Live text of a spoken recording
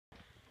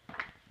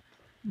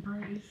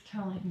Brody's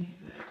telling me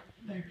that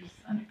there's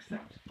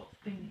unacceptable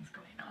things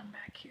going on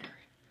back here.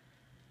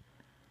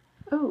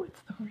 Oh,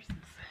 it's the horses.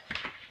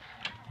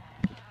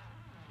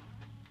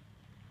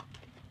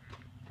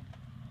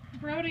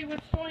 Brody,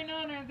 what's going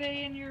on? Are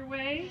they in your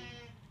way?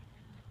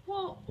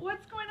 Well,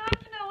 what's going on,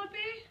 Penelope?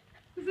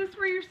 Is this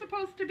where you're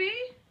supposed to be?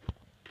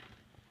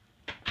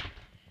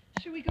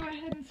 Should we go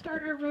ahead and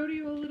start our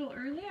rodeo a little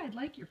early? I'd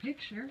like your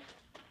picture.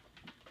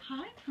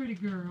 Hi, pretty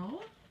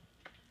girl.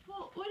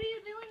 Well, what are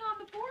you doing on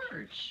the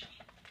porch?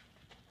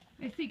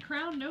 I see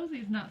Crown knows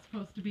he's not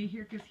supposed to be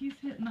here because he's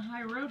hitting the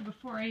high road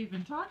before I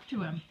even talk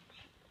to him.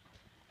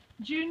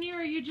 Junior,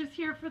 are you just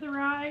here for the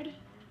ride?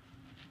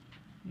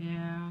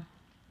 Yeah.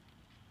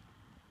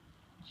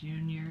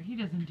 Junior, he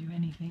doesn't do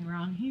anything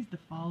wrong. He's the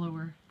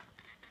follower.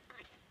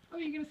 Oh,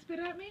 you gonna spit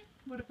at me?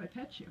 What if I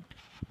pet you?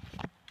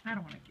 I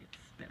don't want to get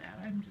spit at.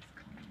 I'm just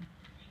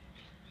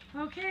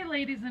clean. Okay,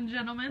 ladies and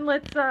gentlemen,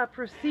 let's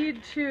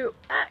proceed to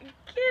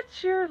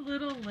get your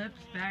little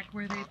lips back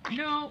where they...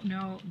 No.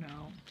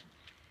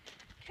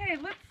 Okay,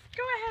 let's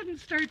go ahead and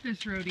start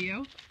this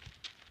rodeo.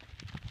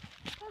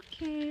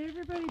 Okay,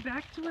 everybody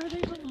back to where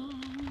they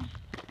belong.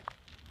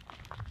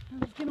 I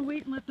was gonna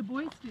wait and let the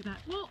boys do that.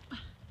 Well,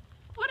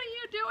 what are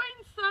you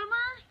doing,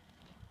 Summer?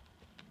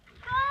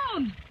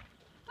 Crown,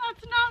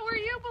 that's not where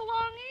you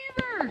belong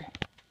either.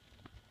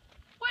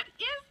 What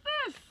is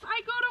this?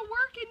 I go to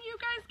work and you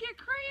guys get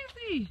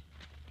crazy.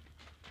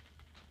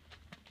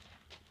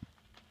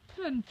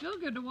 Doesn't feel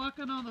good to walk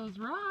on all those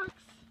rocks.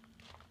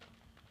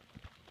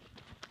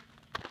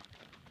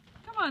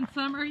 Come on,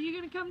 Summer, are you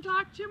gonna come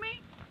talk to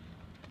me?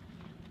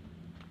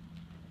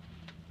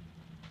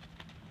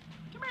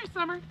 Come here,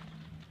 Summer.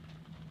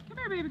 Come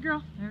here, baby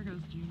girl. There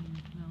goes Junior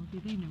and Penelope.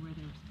 They knew where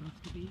they were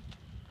supposed to be.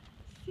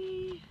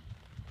 See?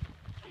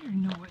 They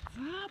know what's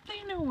up.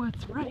 They know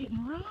what's right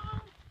and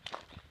wrong.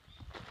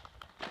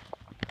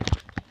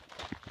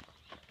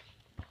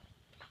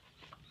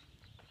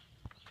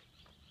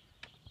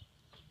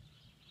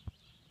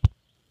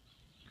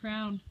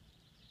 Crown.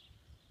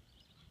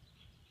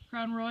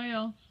 Crown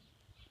Royal.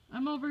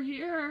 I'm over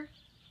here.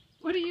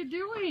 What are you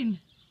doing?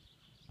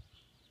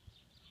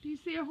 Do you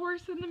see a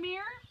horse in the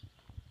mirror?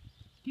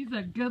 He's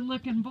a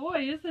good-looking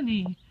boy, isn't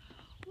he?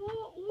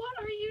 Well, what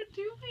are you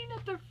doing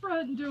at the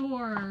front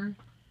door?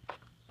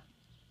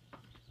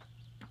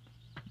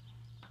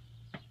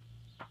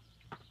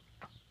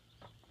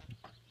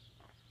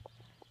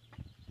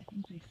 I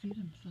think they see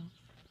themselves.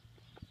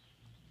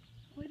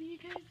 What are you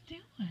guys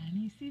doing?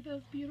 You see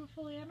those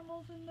beautiful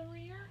animals in the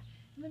rear?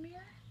 In the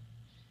mirror?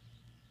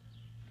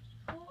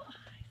 Oh,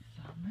 hi,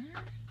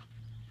 Summer.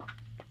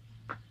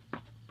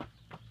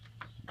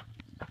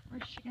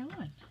 Where's she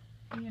going?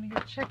 You gonna go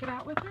check it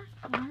out with her?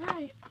 All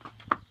right.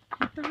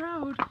 Hit the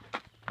road.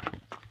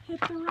 Hit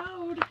the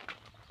road.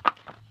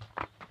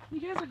 You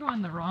guys are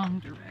going the wrong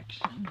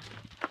direction.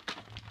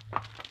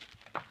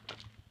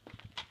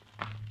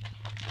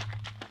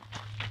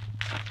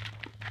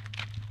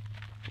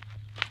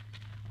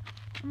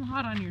 I'm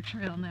hot on your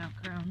trail now,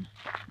 Crown.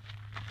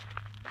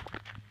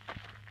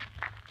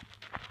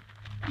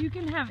 You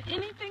can have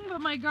anything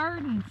but my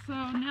garden, so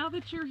now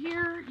that you're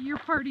here, your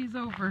party's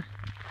over.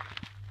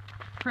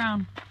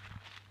 Crown.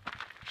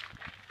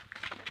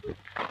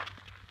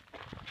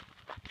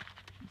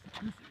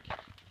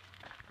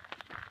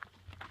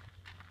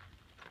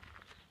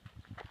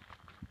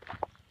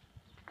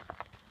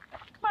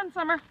 Come on,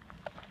 Summer.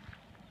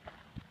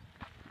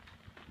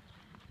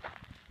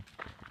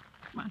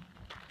 Come on.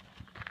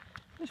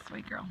 This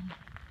way, girl.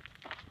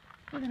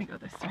 We're gonna go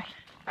this way.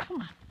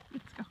 Come on,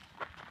 let's go.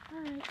 All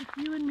right, it's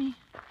you and me.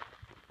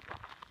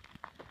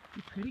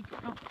 You pretty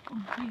girl.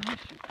 Oh, yes,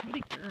 you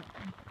pretty girl.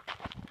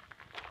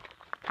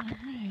 All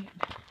right.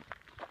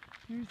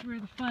 Here's where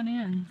the fun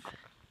ends.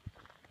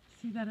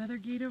 See that other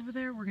gate over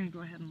there? We're gonna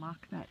go ahead and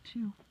lock that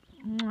too.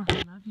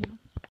 Love you.